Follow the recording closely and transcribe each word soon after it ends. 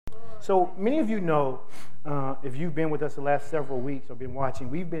So many of you know, if you've been with us the last several weeks or been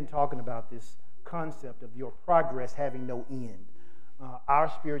watching, we've been talking about this concept of your progress having no end. Our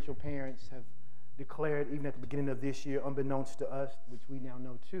spiritual parents have declared, even at the beginning of this year, unbeknownst to us, which we now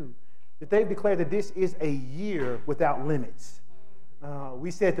know too, that they've declared that this is a year without limits. We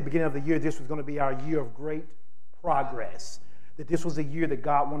said at the beginning of the year this was going to be our year of great progress, that this was a year that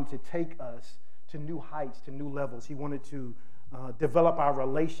God wanted to take us to new heights, to new levels. He wanted to develop our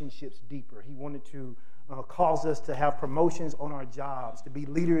relationships deeper. He wanted to cause us to have promotions on our jobs, to be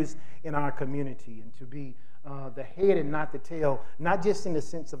leaders in our community, and to be the head and not the tail, not just in the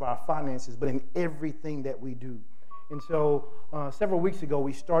sense of our finances, but in everything that we do. And so several weeks ago,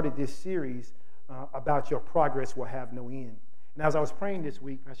 we started this series about your progress will have no end. And as I was praying this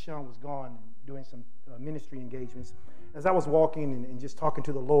week, Pastor Sean was gone and doing some ministry engagements. As I was walking and just talking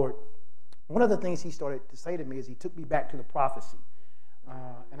to the Lord, one of the things he started to say to me is he took me back to the prophecy.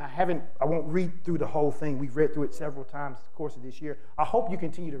 And I won't read through the whole thing. We've read through it several times in the course of this year. I hope you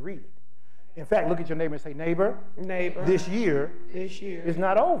continue to read it. In fact, look at your neighbor and say, neighbor, this year is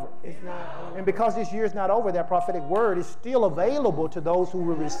not over. It's not over. And because this year is not over, that prophetic word is still available to those who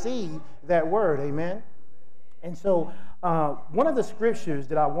will receive that word. Amen. And so one of the scriptures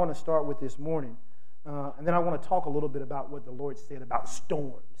that I want to start with this morning, and then I want to talk a little bit about what the Lord said about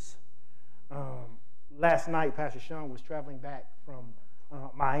storms. Last night, Pastor Sean was traveling back from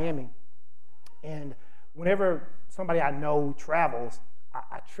Miami, and whenever somebody I know travels,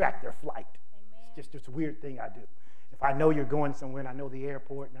 I track their flight. Amen. It's just a weird thing I do. If I know you're going somewhere and I know the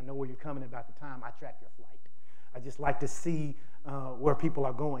airport and I know where you're coming about the time, I track your flight. I just like to see where people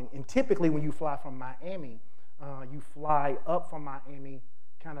are going. And typically when you fly from Miami, you fly up from Miami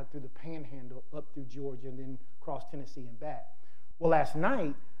kind of through the Panhandle, up through Georgia, and then cross Tennessee and back. Well, last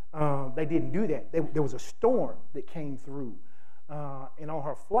night, they didn't do that. There was a storm that came through. And on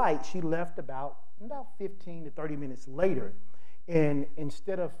her flight, she left about 15 to 30 minutes later. And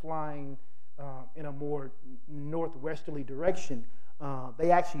instead of flying in a more northwesterly direction,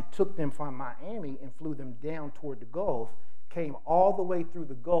 they actually took them from Miami and flew them down toward the Gulf, came all the way through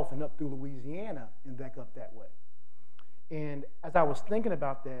the Gulf and up through Louisiana and back up that way. And as I was thinking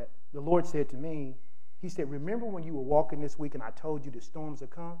about that, the Lord said to me, he said, remember when you were walking this week and I told you that storms will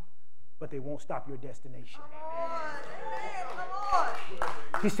come, but they won't stop your destination. Come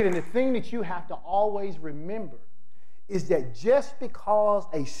on. He said, and the thing that you have to always remember is that just because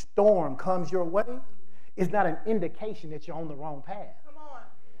a storm comes your way is not an indication that you're on the wrong path. Come on.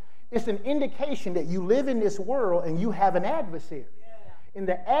 It's an indication that you live in this world and you have an adversary. And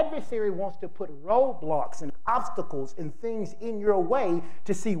the adversary wants to put roadblocks and obstacles and things in your way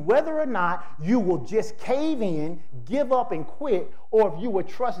to see whether or not you will just cave in, give up, and quit, or if you will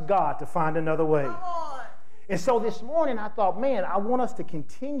trust God to find another way. Come on. And so this morning I thought, man, I want us to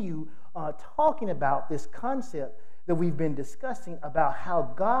continue talking about this concept that we've been discussing about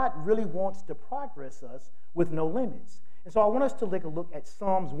how God really wants to progress us with no limits. And so I want us to take a look at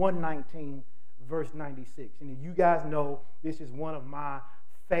Psalms 119, verse 96. And you guys know this is one of my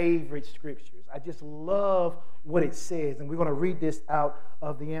favorite scriptures. I just love what it says. And we're going to read this out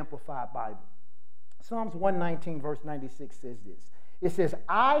of the Amplified Bible. Psalms 119, verse 96 says this. It says,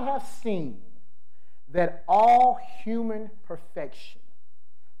 I have seen that all human perfection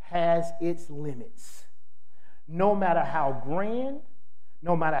has its limits. No matter how grand,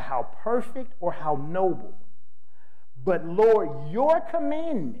 no matter how perfect or how noble. But Lord, your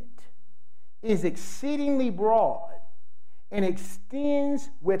commandment is exceedingly broad and extends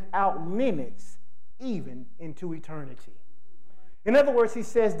without limits even into eternity. In other words, he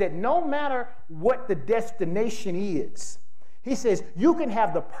says that no matter what the destination is, he says you can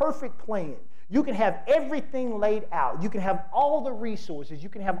have the perfect plan. You can have everything laid out. You can have all the resources. You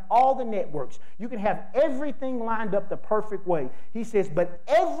can have all the networks. You can have everything lined up the perfect way. He says, but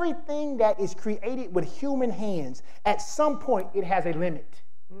everything that is created with human hands, at some point it has a limit.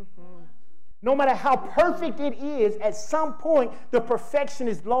 Mm-hmm. No matter how perfect it is, at some point the perfection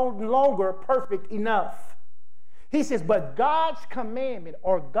is no longer perfect enough. He says, but God's commandment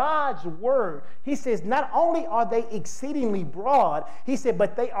or God's word, he says, not only are they exceedingly broad, he said,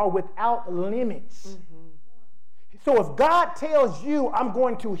 but they are without limits. Mm-hmm. So if God tells you, I'm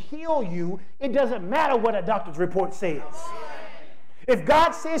going to heal you, it doesn't matter what a doctor's report says. If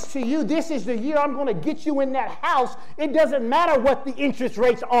God says to you, this is the year I'm going to get you in that house, it doesn't matter what the interest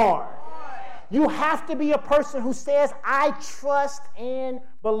rates are. You have to be a person who says, I trust and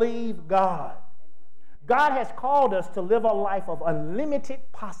believe God. God has called us to live a life of unlimited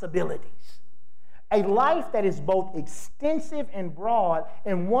possibilities. A life that is both extensive and broad,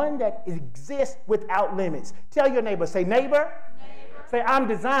 and one that exists without limits. Tell your neighbor, say, neighbor, Say, I'm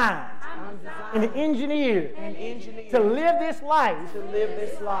designed and engineered to live this life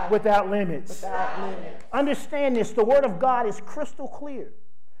without limits. Understand this. The Word of God is crystal clear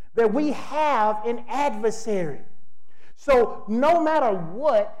that we have an adversary. So no matter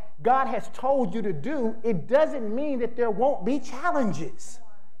what God has told you to do, it doesn't mean that there won't be challenges.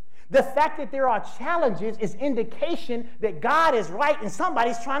 The fact that there are challenges is indication that God is right and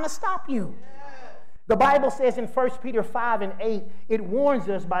somebody's trying to stop you. The Bible says in 1 Peter 5 and 8, it warns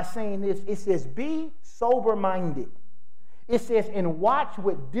us by saying this. It says, be sober-minded. It says, and watch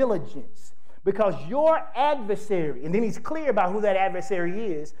with diligence, because your adversary, and then he's clear about who that adversary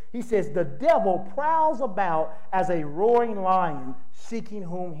is. He says, the devil prowls about as a roaring lion, seeking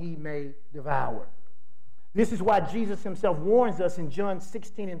whom he may devour. This is why Jesus himself warns us in John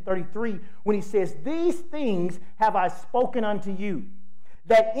 16 and 33 when he says, these things have I spoken unto you,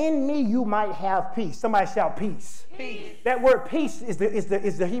 that in me you might have peace. Somebody shout peace. Peace. That word peace is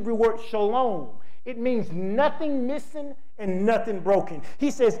the Hebrew word shalom. It means nothing missing and nothing broken. He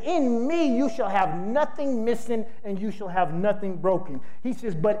says, in me you shall have nothing missing and you shall have nothing broken. He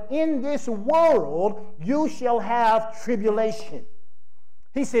says, but in this world you shall have tribulation.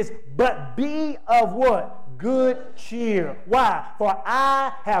 He says, but be of what? Good cheer. Why? For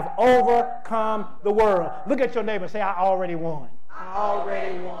I have overcome the world. Look at your neighbor and say, I already won. I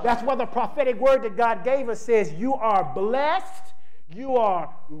already won. That's what the prophetic word that God gave us says. You are blessed. You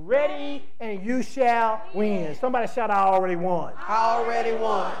are ready and you shall win. Somebody shout, I already won. I already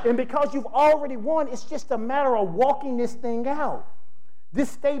won. And because you've already won, it's just a matter of walking this thing out. This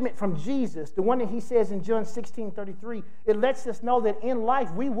statement from Jesus, the one that he says in John 16:33, it lets us know that in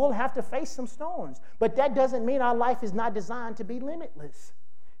life we will have to face some storms. But that doesn't mean our life is not designed to be limitless.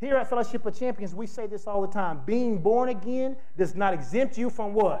 Here at Fellowship of Champions, we say this all the time. Being born again does not exempt you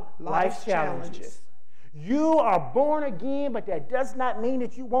from what? Life's challenges. You are born again, but that does not mean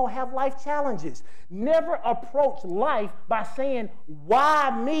that you won't have life challenges. Never approach life by saying,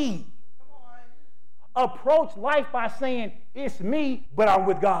 why me? Approach life by saying, it's me, but I'm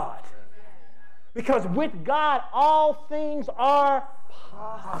with God. Because with God, all things are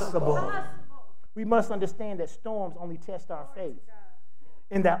possible. We must understand that storms only test our faith,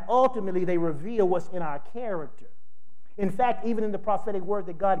 and that ultimately they reveal what's in our character. In fact, even in the prophetic word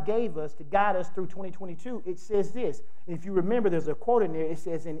that God gave us to guide us through 2022, it says this. If you remember, there's a quote in there. It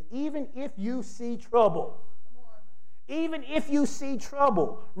says, and even if you see trouble,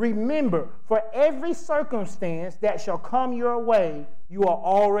 remember, for every circumstance that shall come your way, you are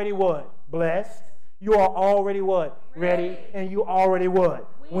already what? Blessed. You are already what? Ready. And you already what?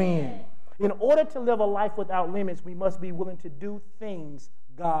 Win. In order to live a life without limits, we must be willing to do things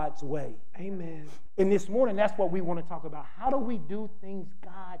God's way. Amen. And this morning, that's what we want to talk about. How do we do things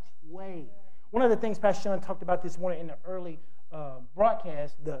God's way? One of the things Pastor Sean talked about this morning in the early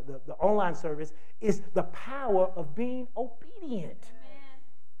broadcast, the online service, is the power of being obedient. Amen.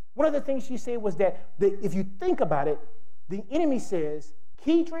 One of the things she said was that if you think about it, the enemy says,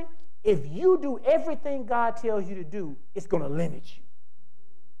 Kedron, if you do everything God tells you to do, it's going to limit you.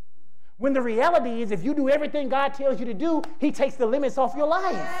 When the reality is, if you do everything God tells you to do, he takes the limits off your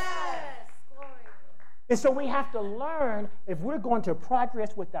life. Yes. And so we have to learn, if we're going to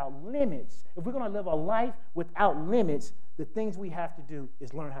progress without limits, if we're going to live a life without limits, the things we have to do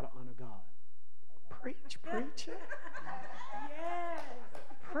is learn how to honor God. Preach, preacher. Yes.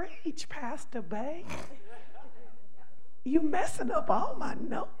 Preach, Pastor Bay. You messing up all my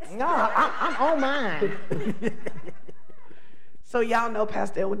notes. No, I'm on mine. So y'all know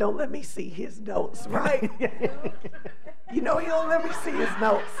Pastor Edwin don't let me see his notes, right? You know he don't let me see his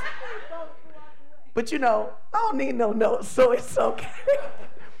notes. But you know, I don't need no notes, so it's okay.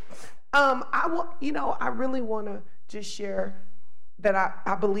 I really want to just share that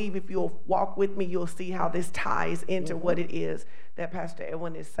I believe if you'll walk with me, you'll see how this ties into what it is that Pastor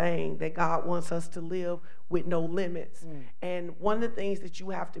Edwin is saying, that God wants us to live with no limits. And one of the things that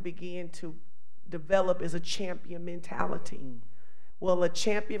you have to begin to develop is a champion mentality. Well, a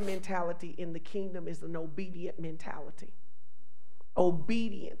champion mentality in the kingdom is an obedient mentality.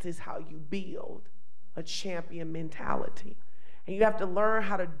 Obedience is how you build a champion mentality. And you have to learn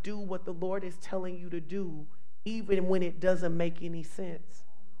how to do what the Lord is telling you to do, even when it doesn't make any sense.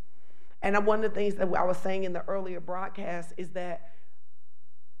 And one of the things that I was saying in the earlier broadcast is that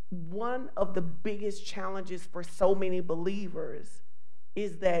one of the biggest challenges for so many believers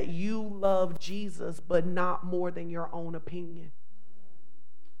is that you love Jesus, but not more than your own opinion.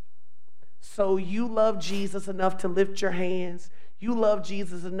 So you love Jesus enough to lift your hands. You love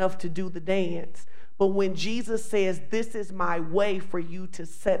Jesus enough to do the dance. But when Jesus says, this is my way for you to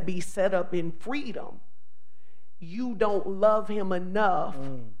be set up in freedom, you don't love him enough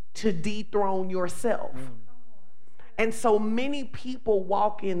to dethrone yourself. And so many people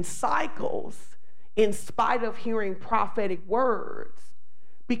walk in cycles in spite of hearing prophetic words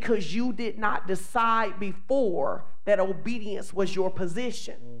because you did not decide before that obedience was your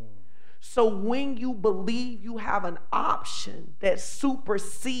position. So when you believe you have an option that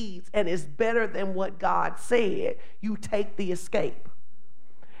supersedes and is better than what God said, you take the escape.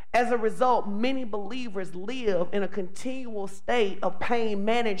 As a result, many believers live in a continual state of pain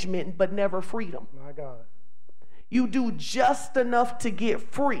management, but never freedom. My God. You do just enough to get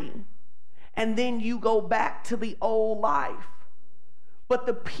free, and then you go back to the old life. But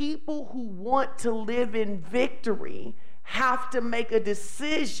the people who want to live in victory have to make a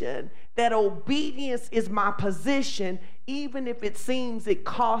decision that obedience is my position, even if it seems it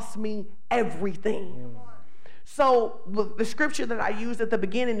costs me everything. So the scripture that I used at the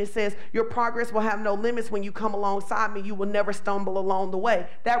beginning, it says, your progress will have no limits when you come alongside me. You will never stumble along the way.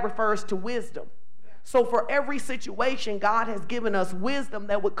 That refers to wisdom. So for every situation, God has given us wisdom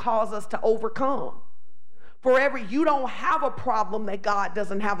that would cause us to overcome. You don't have a problem that God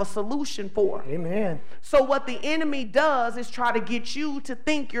doesn't have a solution for. Amen. So what the enemy does is try to get you to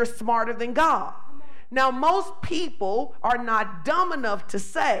think you're smarter than God. Now, most people are not dumb enough to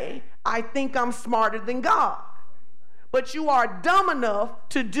say, I think I'm smarter than God. But you are dumb enough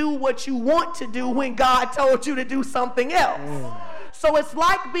to do what you want to do when God told you to do something else. So it's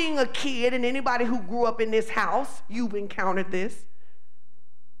like being a kid, and anybody who grew up in this house, you've encountered this.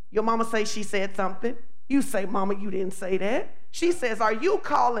 Your mama say she said something. You say, Mama, you didn't say that. She says, are you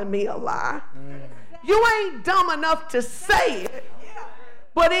calling me a lie? You ain't dumb enough to say it,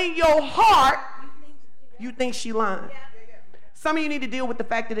 but in your heart, you think she lying. Some of you need to deal with the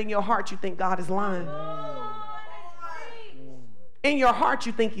fact that in your heart, you think God is lying. In your heart,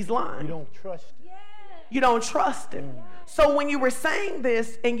 you think he's lying. You don't trust him. You don't trust him. So when you were saying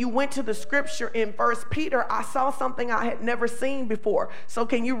this and you went to the scripture in 1 Peter, I saw something I had never seen before. So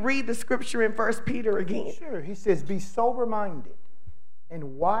can you read the scripture in 1 Peter again? Sure. He says, be sober-minded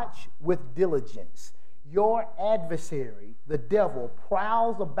and watch with diligence. Your adversary, the devil,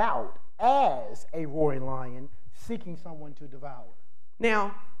 prowls about as a roaring lion, seeking someone to devour.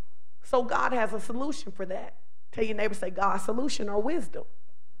 Now, so God has a solution for that. Tell your neighbor, say, God's solution or wisdom.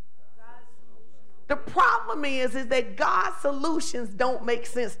 The problem is that God's solutions don't make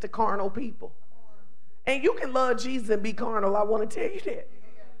sense to carnal people. And you can love Jesus and be carnal, I want to tell you that.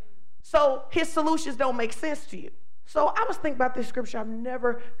 So his solutions don't make sense to you. So I was thinking about this scripture I've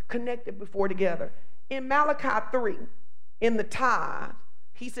never connected before together. In Malachi 3, in the tithe,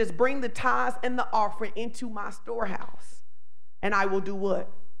 he says, bring the tithes and the offering into my storehouse. And I will do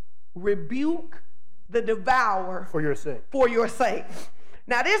what? Rebuke the devourer. For your sake. For your sake.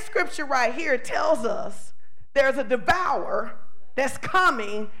 Now, this scripture right here tells us there's a devourer that's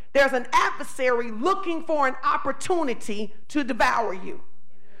coming. There's an adversary looking for an opportunity to devour you.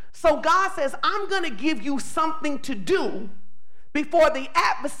 So God says, I'm going to give you something to do before the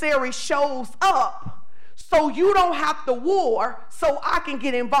adversary shows up so you don't have to war so I can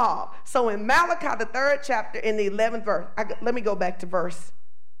get involved. So in Malachi, the 3rd chapter, in the 11th verse, let me go back to verse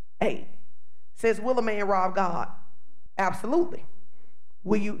 8. It says, will a man rob God? Absolutely.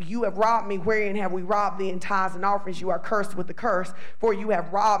 Will you have robbed me, wherein have we robbed thee in tithes and offerings? You are cursed with the curse, for you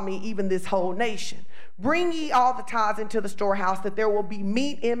have robbed me, even this whole nation. Bring ye all the tithes into the storehouse, that there will be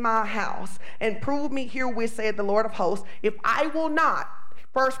meat in my house, and prove me herewith, saith the Lord of hosts, if I will not,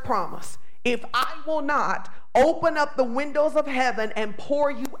 first promise, if I will not open up the windows of heaven and pour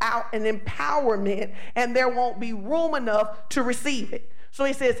you out an empowerment, and there won't be room enough to receive it. So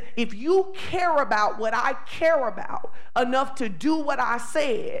he says, if you care about what I care about enough to do what I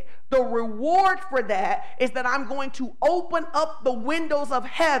said, the reward for that is that I'm going to open up the windows of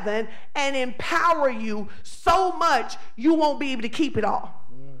heaven and empower you so much you won't be able to keep it all.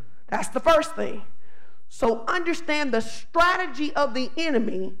 That's the first thing. So understand the strategy of the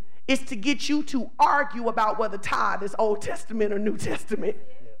enemy is to get you to argue about whether tithe is Old Testament or New Testament.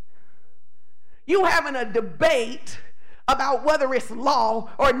 You having a debate about whether it's law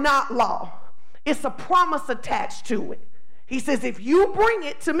or not law. It's a promise attached to it. He says, if you bring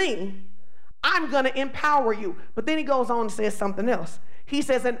it to me, I'm going to empower you. But then he goes on and says something else. He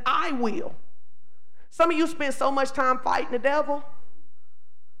says, and I will. Some of you spend so much time fighting the devil,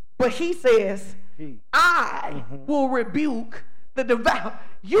 but he says, I will rebuke the devourer.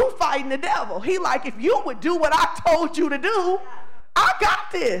 You fighting the devil. He like, if you would do what I told you to do, I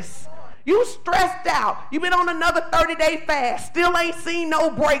got this. You stressed out. You've been on another 30-day fast. Still ain't seen no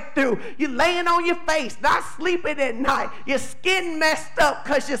breakthrough. You laying on your face, not sleeping at night. Your skin messed up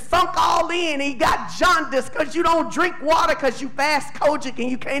because you sunk all in. And you got jaundice because you don't drink water because you fast Kojic and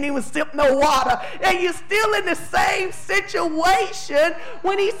you can't even sip no water. And you're still in the same situation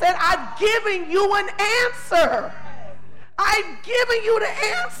when he said, I've given you an answer. I've given you the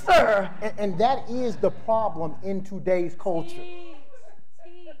answer. And that is the problem in today's culture.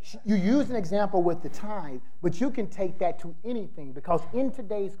 You use an example with the tithe, but you can take that to anything, because in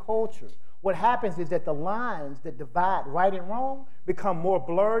today's culture, what happens is that the lines that divide right and wrong become more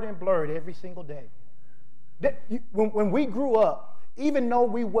blurred and blurred every single day. When we grew up, even though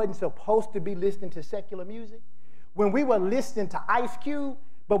we wasn't supposed to be listening to secular music, when we were listening to Ice Cube,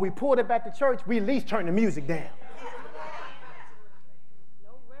 but we pulled it back to church, we at least turned the music down.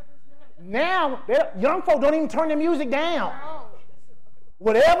 Now, young folk don't even turn the music down.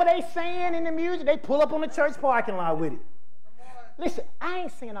 Whatever they saying in the music, they pull up on the church parking lot with it. Listen, I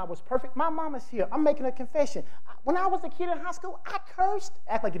ain't saying I was perfect. My mama's here. I'm making a confession. When I was a kid in high school, I cursed.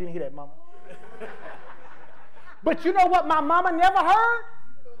 Act like you didn't hear that, mama. But you know what my mama never heard?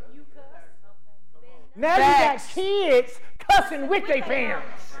 You cuss. Now you got kids cussing with their parents.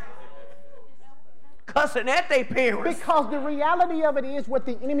 Cussing at their parents. Because the reality of it is, what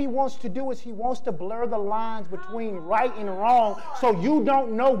the enemy wants to do is he wants to blur the lines between right and wrong so you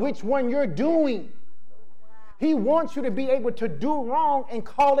don't know which one you're doing. He wants you to be able to do wrong and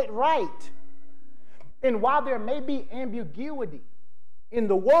call it right. And while there may be ambiguity in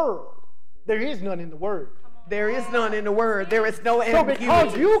the world, there is none in the Word. There is none in the Word. There is no ambiguity. So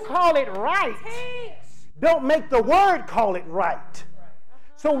because you call it right, don't make the Word call it right.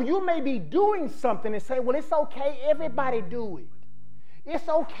 So you may be doing something and say, well, it's okay, everybody do it. It's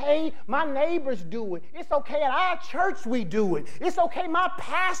okay, my neighbors do it. It's okay, at our church we do it. It's okay, my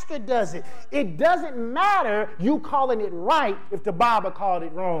pastor does it. It doesn't matter you calling it right if the Bible called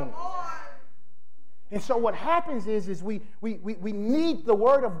it wrong. And so what happens is we need the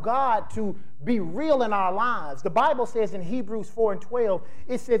Word of God to be real in our lives. The Bible says in Hebrews 4:12,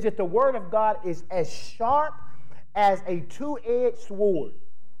 it says that the Word of God is as sharp as a two-edged sword.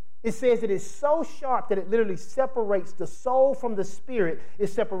 It says it is so sharp that it literally separates the soul from the spirit. It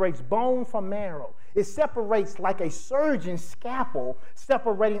separates bone from marrow. It separates like a surgeon's scalpel,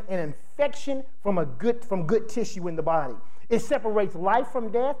 separating an infection from good tissue in the body. It separates life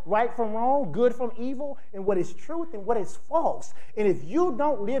from death, right from wrong, good from evil, and what is truth and what is false. And if you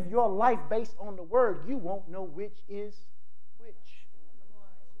don't live your life based on the Word, you won't know which is which.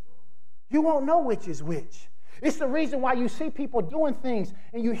 You won't know which is which. It's the reason why you see people doing things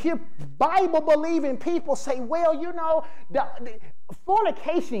and you hear Bible-believing people say, well, you know, the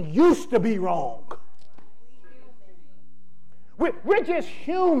fornication used to be wrong. We're just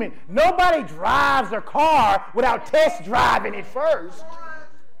human. Nobody drives a car without test driving it first.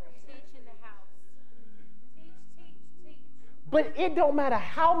 But it don't matter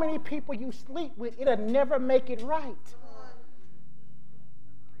how many people you sleep with, it'll never make it right.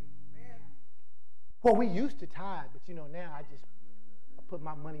 Well, we used to tithe, but you know, now I put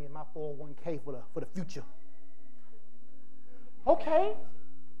my money in my 401k for the future. Okay.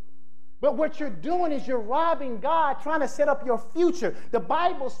 But what you're doing is you're robbing God, trying to set up your future. The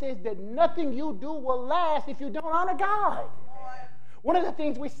Bible says that nothing you do will last if you don't honor God. One of the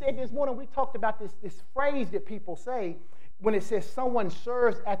things we said this morning, we talked about this phrase that people say when it says someone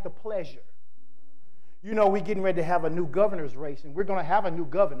serves at the pleasure. You know, we're getting ready to have a new governor's race, and we're going to have a new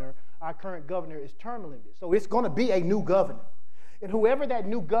governor. Our current governor is terminally, so it's going to be a new governor. And whoever that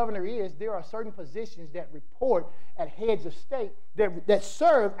new governor is, there are certain positions that report at heads of state that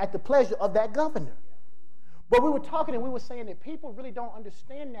serve at the pleasure of that governor. But we were talking and we were saying that people really don't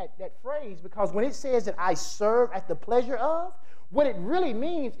understand that phrase, because when it says that I serve at the pleasure of, what it really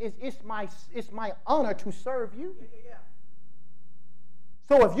means is it's my honor to serve you.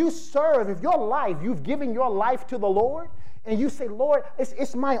 So if you serve, if your life, you've given your life to the Lord, and you say, Lord,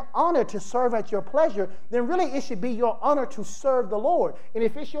 it's my honor to serve at your pleasure, then really it should be your honor to serve the Lord. And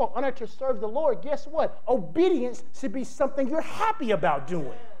if it's your honor to serve the Lord, guess what? Obedience should be something you're happy about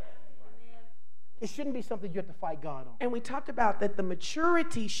doing. It shouldn't be something you have to fight God on. And we talked about that the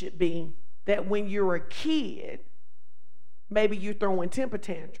maturity should be that when you're a kid, maybe you're throwing temper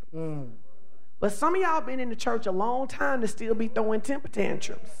tantrums. But some of y'all been in the church a long time to still be throwing temper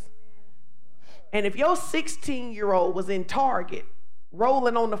tantrums. And if your 16-year-old was in Target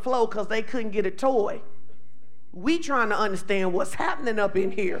rolling on the floor because they couldn't get a toy, we trying to understand what's happening up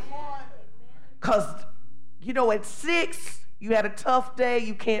in here. Because, you know, at 6, you had a tough day.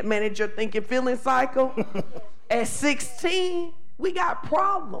 You can't manage your thinking feeling cycle. At 16, we got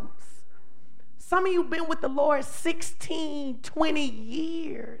problems. Some of you been with the Lord 16, 20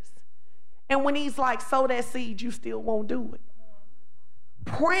 years. And when he's like, sow that seed, you still won't do it.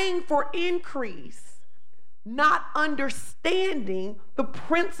 Praying for increase, not understanding the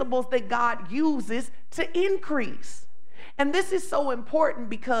principles that God uses to increase. And this is so important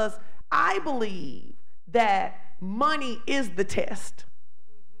because I believe that money is the test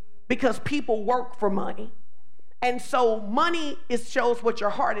because people work for money. And so money shows what your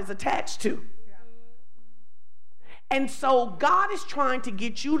heart is attached to. And so God is trying to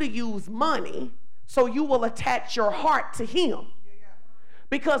get you to use money so you will attach your heart to him.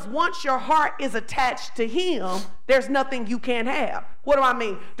 Because once your heart is attached to him, there's nothing you can't have. What do I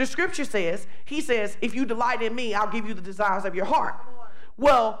mean? The scripture says, he says, if you delight in me, I'll give you the desires of your heart.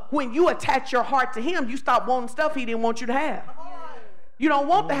 Well, when you attach your heart to him, you stop wanting stuff he didn't want you to have. You don't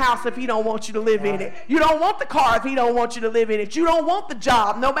want the house if he don't want you to live in it. You don't want the car if he don't want you to live in it. You don't want the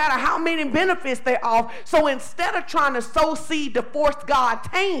job, no matter how many benefits they offer. So instead of trying to sow seed to force God's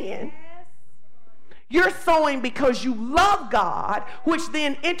hand, you're sowing because you love God, which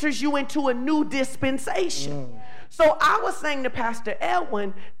then enters you into a new dispensation. So I was saying to Pastor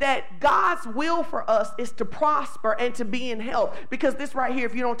Edwin that God's will for us is to prosper and to be in health. Because this right here,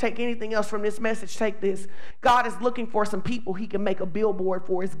 if you don't take anything else from this message, take this. God is looking for some people he can make a billboard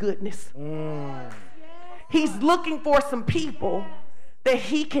for his goodness. He's looking for some people that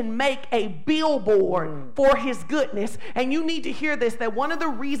he can make a billboard for his goodness. And you need to hear this, that one of the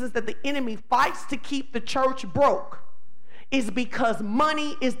reasons that the enemy fights to keep the church broke is because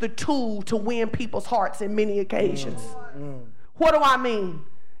money is the tool to win people's hearts in many occasions. What do I mean?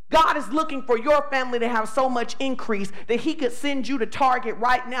 God is looking for your family to have so much increase that he could send you to Target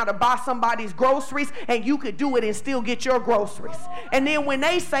right now to buy somebody's groceries, and you could do it and still get your groceries. And then when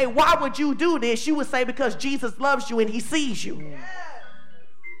they say, why would you do this? You would say, because Jesus loves you and he sees you.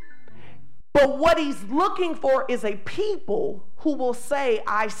 But what he's looking for is a people who will say,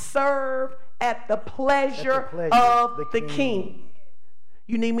 I serve at the pleasure of the king.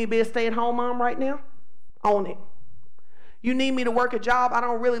 You need me to be a stay-at-home mom right now? Own it. You need me to work a job I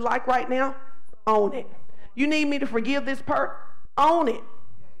don't really like right now? Own it. You need me to forgive this person? Own it.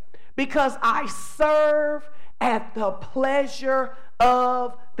 Because I serve at the pleasure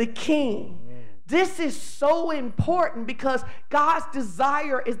of the king. This is so important because God's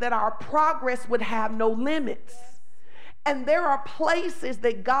desire is that our progress would have no limits. And there are places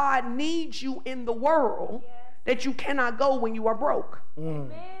that God needs you in the world that you cannot go when you are broke.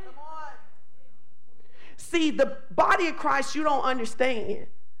 See, the body of Christ, you don't understand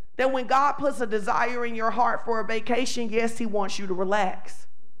that when God puts a desire in your heart for a vacation, yes, he wants you to relax.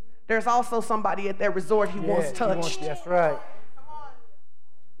 There's also somebody at that resort he wants touched. That's right.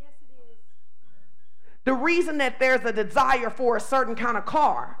 The reason that there's a desire for a certain kind of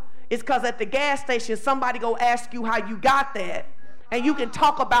car is because at the gas station, somebody go ask you how you got that. And you can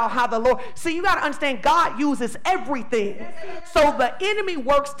talk about how the Lord... See, you got to understand, God uses everything. So the enemy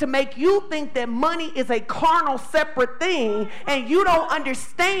works to make you think that money is a carnal, separate thing. And you don't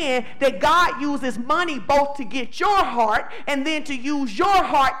understand that God uses money both to get your heart and then to use your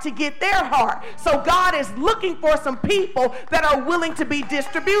heart to get their heart. So God is looking for some people that are willing to be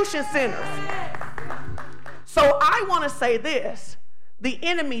distribution centers. So I want to say this. The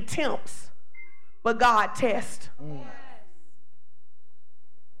enemy tempts, but God tests.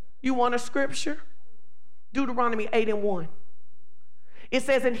 You want a scripture? Deuteronomy 8:1. It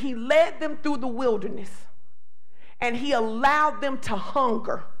says, and he led them through the wilderness, and he allowed them to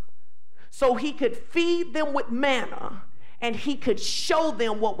hunger, so he could feed them with manna, and he could show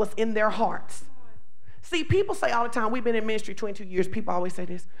them what was in their hearts. See, people say all the time, we've been in ministry 22 years, people always say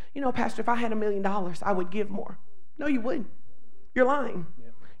this, you know, Pastor, if I had $1 million, I would give more. No, you wouldn't. You're lying.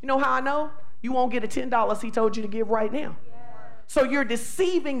 Yep. You know how I know? You won't get a $10 he told you to give right now. So you're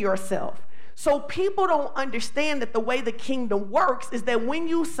deceiving yourself. So people don't understand that the way the kingdom works is that when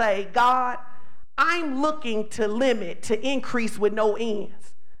you say, God, I'm looking to limit, to increase with no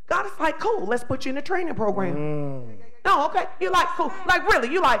ends. God is like, cool, let's put you in a training program. No, okay. You're like, cool. Like,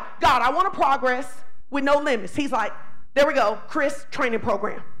 really, you're like, God, I want to progress with no limits. He's like, there we go, Chris, training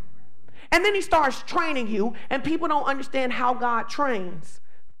program. And then he starts training you, and people don't understand how God trains.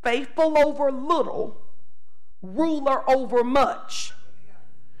 Faithful over little, ruler over much.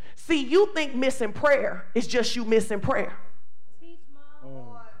 See, you think missing prayer is just you missing prayer.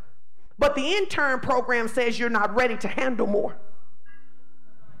 But the intern program says you're not ready to handle more.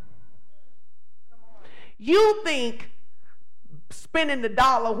 You think spending the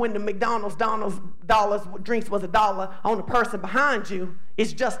 $1 when the McDonald's drinks was $1 on the person behind you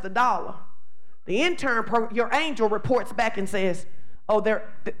is just $1. The intern, your angel reports back and says, oh,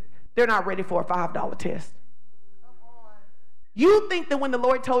 they're not ready for a $5 test. You think that when the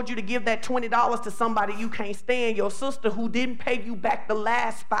Lord told you to give that $20 to somebody you can't stand, your sister who didn't pay you back the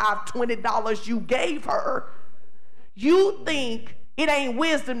last $20 you gave her, you think it ain't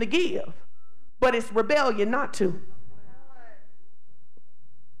wisdom to give, but it's rebellion not to.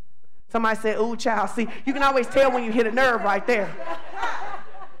 Somebody said, ooh, child, see, you can always tell when you hit a nerve right there.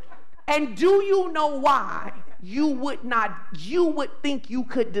 And do you know why you would think you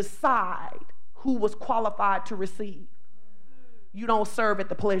could decide who was qualified to receive? You don't serve at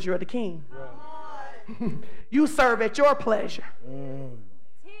the pleasure of the king. You serve at your pleasure.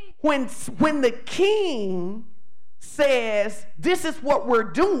 When the king says, this is what we're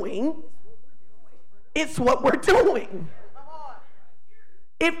doing, it's what we're doing.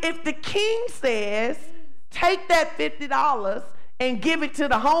 If the king says, take that $50 and give it to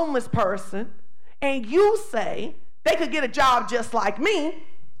the homeless person, and you say, they could get a job just like me,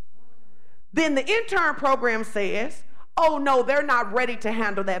 then the intern program says, oh no, they're not ready to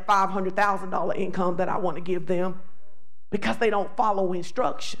handle that $500,000 income that I want to give them because they don't follow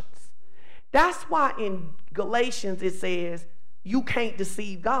instructions. That's why in Galatians it says, you can't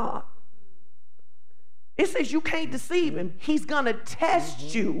deceive God. It says you can't deceive him. He's going to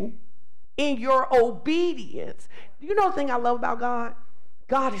test you in your obedience. You know the thing I love about God?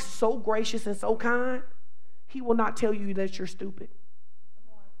 God is so gracious and so kind. He will not tell you that you're stupid.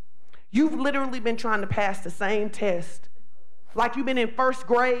 You've literally been trying to pass the same test, like you've been in first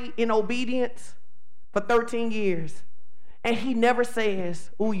grade in obedience for 13 years. And he never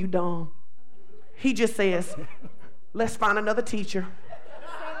says, ooh, you dumb. He just says, let's find another teacher.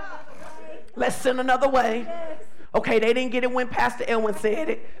 Let's send another way. Okay, they didn't get it when Pastor Elwin said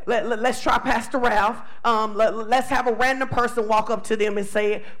it. Let's try Pastor Ralph. Let's have a random person walk up to them and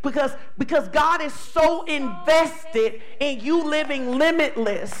say it. Because God is so invested in you living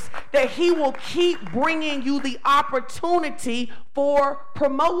limitless that he will keep bringing you the opportunity for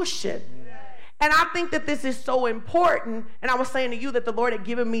promotion. And I think that this is so important. And I was saying to you that the Lord had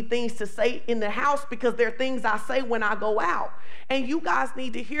given me things to say in the house because there are things I say when I go out. And you guys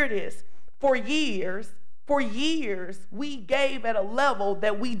need to hear this. For years, we gave at a level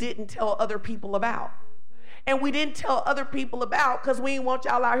that we didn't tell other people about. And we didn't tell other people about because we didn't want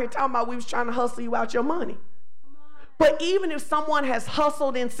y'all out here talking about we was trying to hustle you out your money. But even if someone has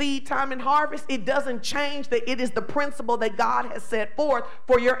hustled in seed time and harvest, it doesn't change that it is the principle that God has set forth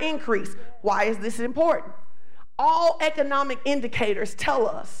for your increase. Why is this important? All economic indicators tell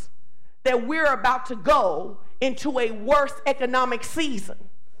us that we're about to go into a worse economic season.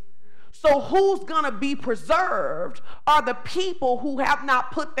 So who's going to be preserved are the people who have not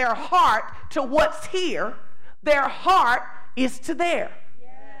put their heart to what's here. Their heart is to there.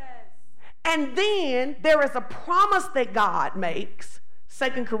 Yes. And then there is a promise that God makes.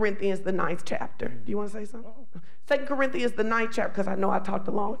 2 Corinthians, the 9th chapter. Do you want to say something? 2 Corinthians, the 9th chapter, because I know I talked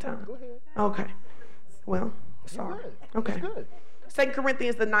a long time. Go ahead. Okay. Well, sorry. Okay. That's good. 2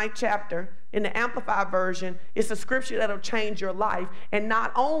 Corinthians, the 9th chapter, in the Amplified version, it's a scripture that'll change your life. And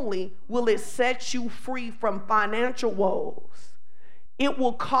not only will it set you free from financial woes, it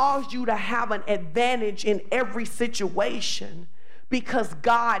will cause you to have an advantage in every situation because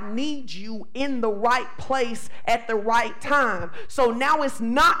God needs you in the right place at the right time. So now it's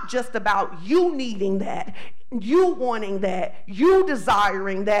not just about you needing that, you wanting that, you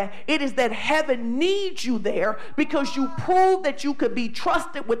desiring that. It is that heaven needs you there because you proved that you could be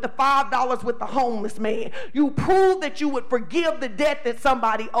trusted with the $5 with the homeless man. You proved that you would forgive the debt that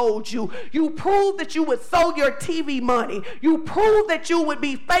somebody owed you. You proved that you would sow your TV money. You proved that you would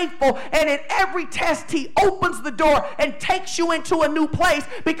be faithful. And in every test, he opens the door and takes you into a new place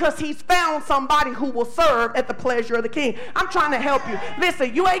because he's found somebody who will serve at the pleasure of the king. I'm trying to help you.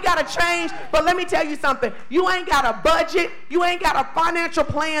 Listen, you ain't got to change, but let me tell you something. You ain't got a budget. You ain't got a financial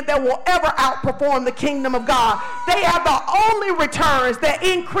plan that will ever outperform the kingdom of God. They are the only returns that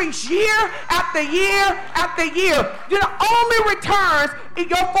increase year after year after year. They're the only returns in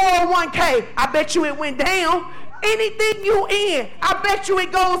your 401k. I bet you it went down. Anything you in, I bet you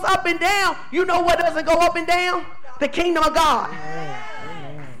it goes up and down. You know what doesn't go up and down? The kingdom of God.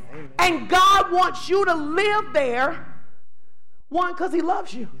 And God wants you to live there, one, because he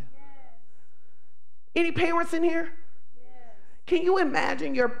loves you. Any parents in here? Can you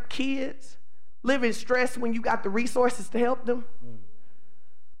imagine your kids living stressed when you got the resources to help them?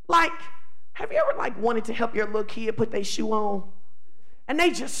 Like, have you ever wanted to help your little kid put their shoe on? And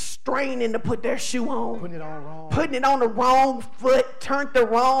they just straining to put their shoe on. Putting it on wrong. Putting it on the wrong foot, turned the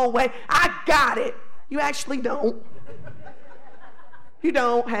wrong way. I got it. You actually don't. You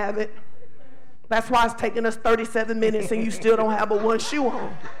don't have it. That's why it's taking us 37 minutes and you still don't have but one shoe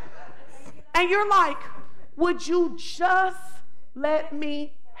on. And you're like, would you just let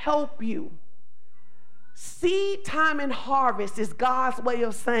me help you? Seed time and harvest is God's way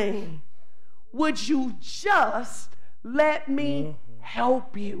of saying, would you just let me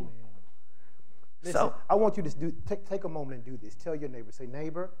help you? Listen, So I want you to take a moment and do this. Tell your neighbor, say,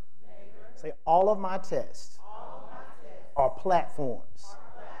 neighbor, say, all of my tests are platforms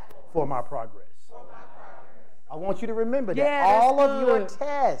for my progress. I want you to remember that all of your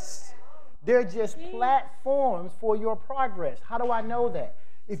tests, they're just platforms for your progress. How do I know that?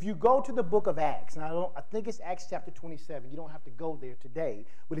 If you go to the book of Acts, and I think it's Acts chapter 27, you don't have to go there today,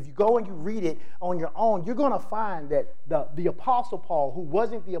 but if you go and you read it on your own, you're going to find that the Apostle Paul, who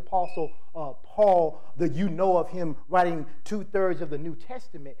wasn't the Apostle Paul that you know of him writing 2/3 of the New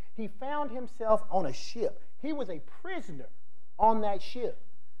Testament, he found himself on a ship. He was a prisoner on that ship.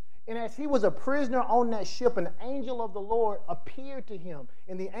 And as he was a prisoner on that ship, an angel of the Lord appeared to him.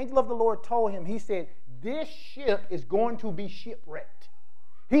 And the angel of the Lord told him, he said, this ship is going to be shipwrecked.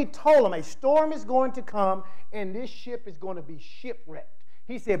 He told him a storm is going to come and this ship is going to be shipwrecked.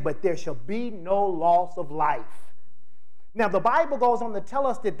 He said, but there shall be no loss of life. Now, the Bible goes on to tell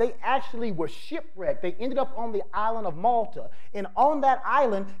us that they actually were shipwrecked. They ended up on the island of Malta. And on that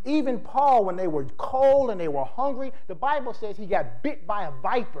island, even Paul, when they were cold and they were hungry, the Bible says he got bit by a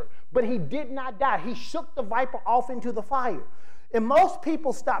viper. But he did not die. He shook the viper off into the fire. And most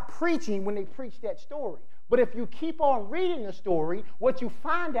people stop preaching when they preach that story. But if you keep on reading the story, what you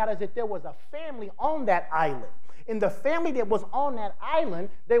find out is that there was a family on that island. And the family that was on that island,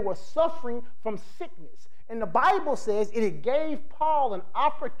 they were suffering from sickness. And the Bible says it gave Paul an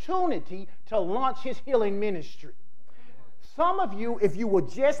opportunity to launch his healing ministry. Some of you, if you will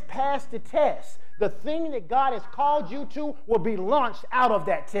just pass the test, the thing that God has called you to will be launched out of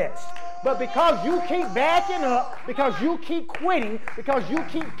that test. But because you keep backing up, because you keep quitting, because you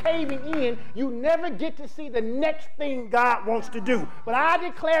keep caving in, you never get to see the next thing God wants to do. But I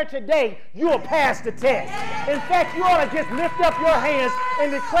declare today, you will pass the test. In fact, you ought to just lift up your hands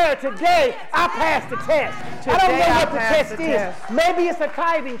and declare, today, I passed the test. I don't know what the test is. Maybe it's a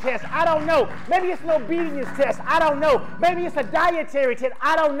tithing test. I don't know. Maybe it's an obedience test. I don't know. Maybe it's a dietary test.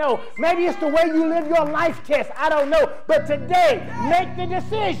 I don't know. Maybe it's the way you live your life test. I don't know. But today, make the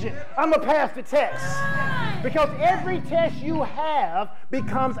decision. I'm going to pass the test. Because every test you have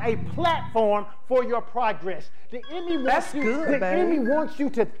becomes a platform for your progress. The enemy wants you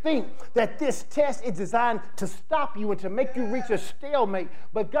to think that this test is designed to stop you and to make you reach a stalemate.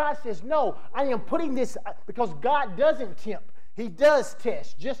 But God says, no, I am putting this, because God doesn't tempt. He does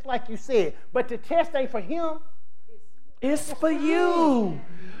test, just like you said. But the test ain't for him. It's for you.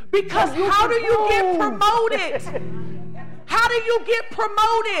 Because how do you get promoted? How do you get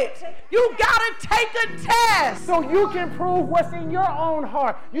promoted? You got to take a test. So you can prove what's in your own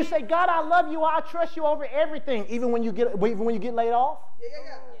heart. You say, God, I love you. I trust you over everything, even when you get laid off.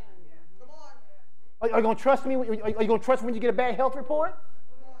 Yeah. Come on. Are you going to trust me? Are you going to trust me when you get a bad health report?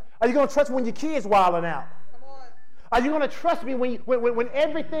 Are you going to trust me when your kid's wilding out? Are you going to trust me when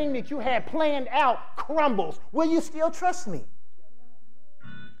everything that you had planned out crumbles? Will you still trust me?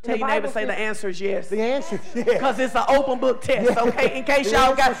 Tell your neighbor, say the answer is yes. The answer is yes. Because it's an open book test, okay? In case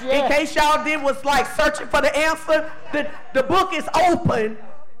y'all was like searching for the answer, the book is open.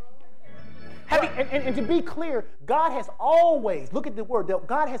 And to be clear, God has always, look at the word,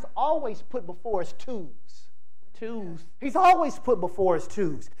 God has always put before us twos. He's always put before us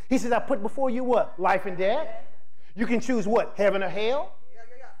twos. He says, I put before you what? Life and death. You can choose what? Heaven or hell?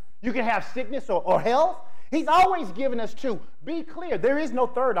 You can have sickness or health. He's always given us two. Be clear, there is no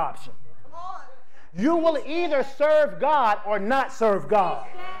third option. You will either serve God or not serve God.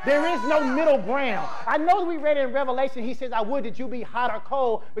 There is no middle ground. I know we read in Revelation, he says, I would that you be hot or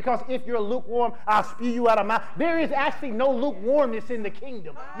cold, because if you're lukewarm, I'll spew you out of my mouth. There is actually no lukewarmness in the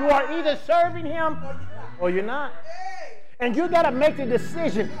kingdom. You are either serving him or you're not. And you got to make the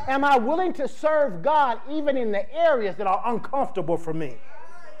decision, am I willing to serve God even in the areas that are uncomfortable for me?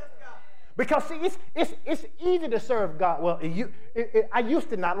 Because see, it's easy to serve God. Well, I used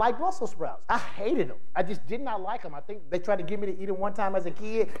to not like Brussels sprouts. I hated them. I just did not like them. I think they tried to get me to eat them one time as a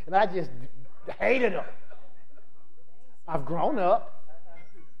kid, and I just hated them. I've grown up.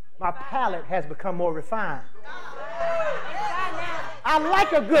 My palate has become more refined. I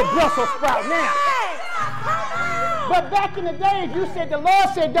like a good Brussels sprout now. But back in the day, if you said the Lord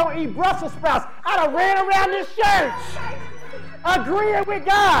said don't eat Brussels sprouts, I'd have ran around this church agreeing with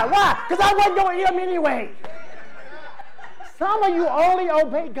God. Why? Because I wasn't going to eat them anyway. Some of you only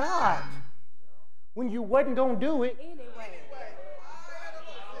obey God when you wasn't going to do it.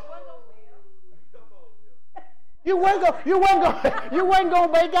 You wasn't going to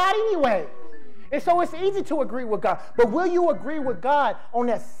obey God anyway. And so it's easy to agree with God. But will you agree with God on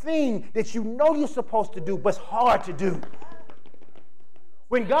that thing that you know you're supposed to do, but it's hard to do?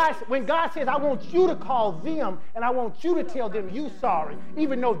 When God says, I want you to call them and I want you to tell them you sorry,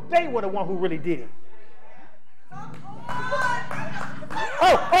 even though they were the one who really did it.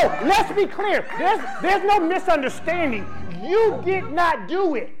 Oh, let's be clear. There's no misunderstanding. You did not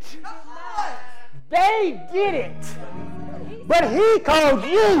do it. They did it. But he called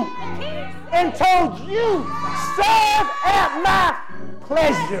you and told you, serve at my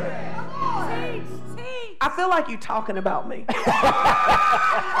pleasure. I feel like you're talking about me.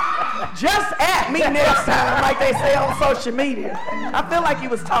 Just at me next time, like they say on social media. I feel like you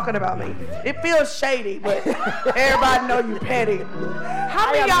was talking about me. It feels shady, but everybody know you petty.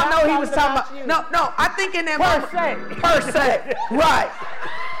 How many of y'all know he was talking about you? No, I think in that moment. Per se. Right.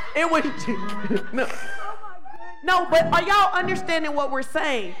 It was No, but are y'all understanding what we're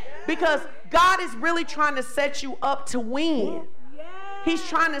saying? Because God is really trying to set you up to win. He's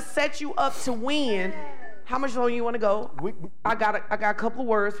trying to set you up to win. How much longer you want to go? I got a couple of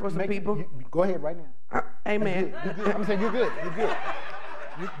words for some people. Go ahead right now. Amen. You're good. I'm saying you're good.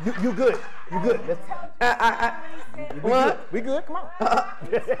 You're good. You're good. What? We good. Come on.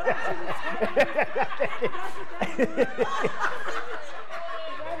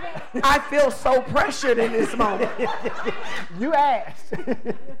 I feel so pressured in this moment. You asked.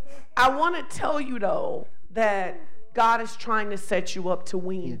 I want to tell you, though, that God is trying to set you up to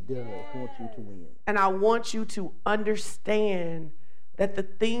win. He does want you to win. And I want you to understand that the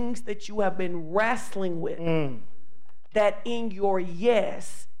things that you have been wrestling with, that in your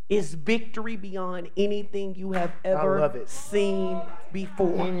yes is victory beyond anything you have ever seen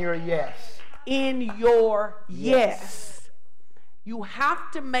before. In your yes. In your yes. You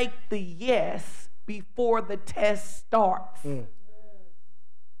have to make the yes before the test starts.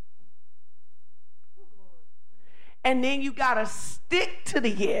 And then you got to stick to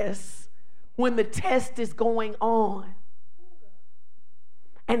the yes when the test is going on.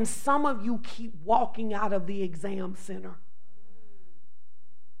 And some of you keep walking out of the exam center.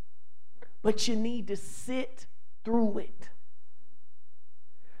 But you need to sit through it.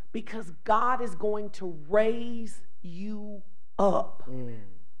 Because God is going to raise you up.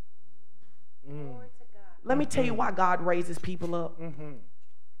 Let me tell you why God raises people up.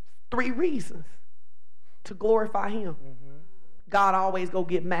 3 reasons. To glorify him. God always go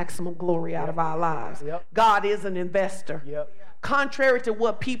get maximum glory out of our lives. God is an investor. Contrary to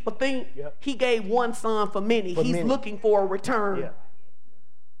what people think, he gave one son for many. He's looking for a return.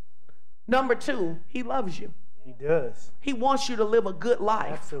 Number 2, he loves you. He does. He wants you to live a good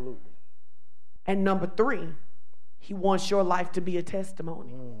life. Absolutely. And number 3, he wants your life to be a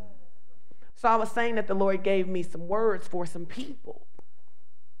testimony. So I was saying that the Lord gave me some words for some people.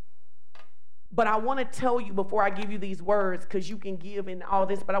 But I want to tell you before I give you these words, because you can give in all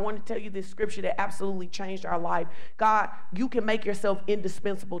this, but I want to tell you this scripture that absolutely changed our life. God, you can make yourself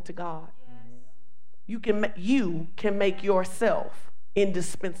indispensable to God. You can make yourself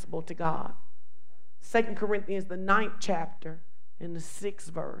indispensable to God. 2 Corinthians, the 9th chapter, in the 6th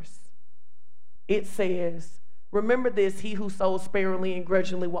verse. It says, remember this, he who sows sparingly and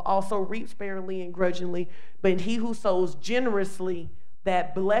grudgingly will also reap sparingly and grudgingly, but he who sows generously,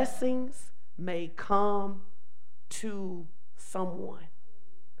 that blessings may come to someone,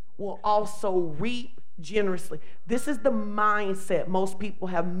 will also reap generously. This is the mindset most people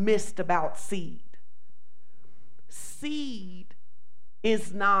have missed about seed. Seed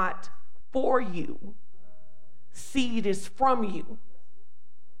is not for you. Seed is from you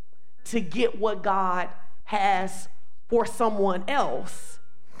to get what God has for someone else,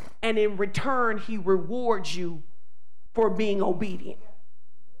 and in return, he rewards you for being obedient.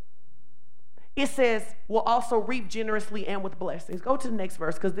 It says, will also reap generously and with blessings. Go to the next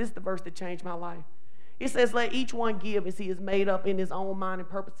verse, because this is the verse that changed my life. It says, let each one give as he is made up in his own mind and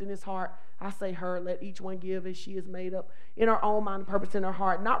purpose in his heart. I say her, let each one give as she is made up in her own mind and purpose in her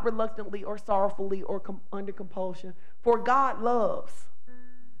heart, not reluctantly or sorrowfully or under compulsion. For God loves.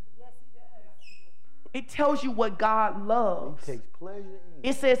 Yes, he does. It tells you what God loves. He takes pleasure in.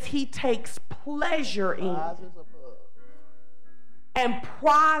 It says he takes pleasure in. And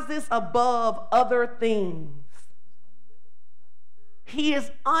prizes above other things. He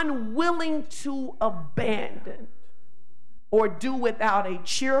is unwilling to abandon or do without a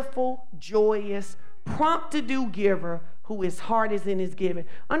cheerful, joyous, prompt-to-do giver who his heart is in his giving.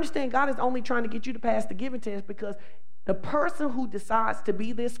 Understand, God is only trying to get you to pass the giving test, because the person who decides to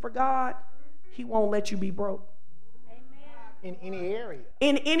be this for God, he won't let you be broke. In any area.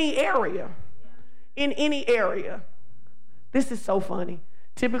 In any area. In any area. This is so funny.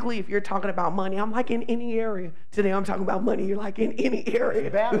 Typically, if you're talking about money, I'm like, in any area. Today, I'm talking about money. You're like, in any area.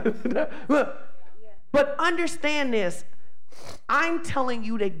 But understand this. I'm telling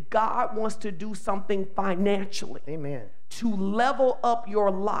you that God wants to do something financially. Amen. To level up your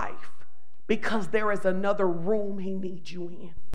life, because there is another room he needs you in.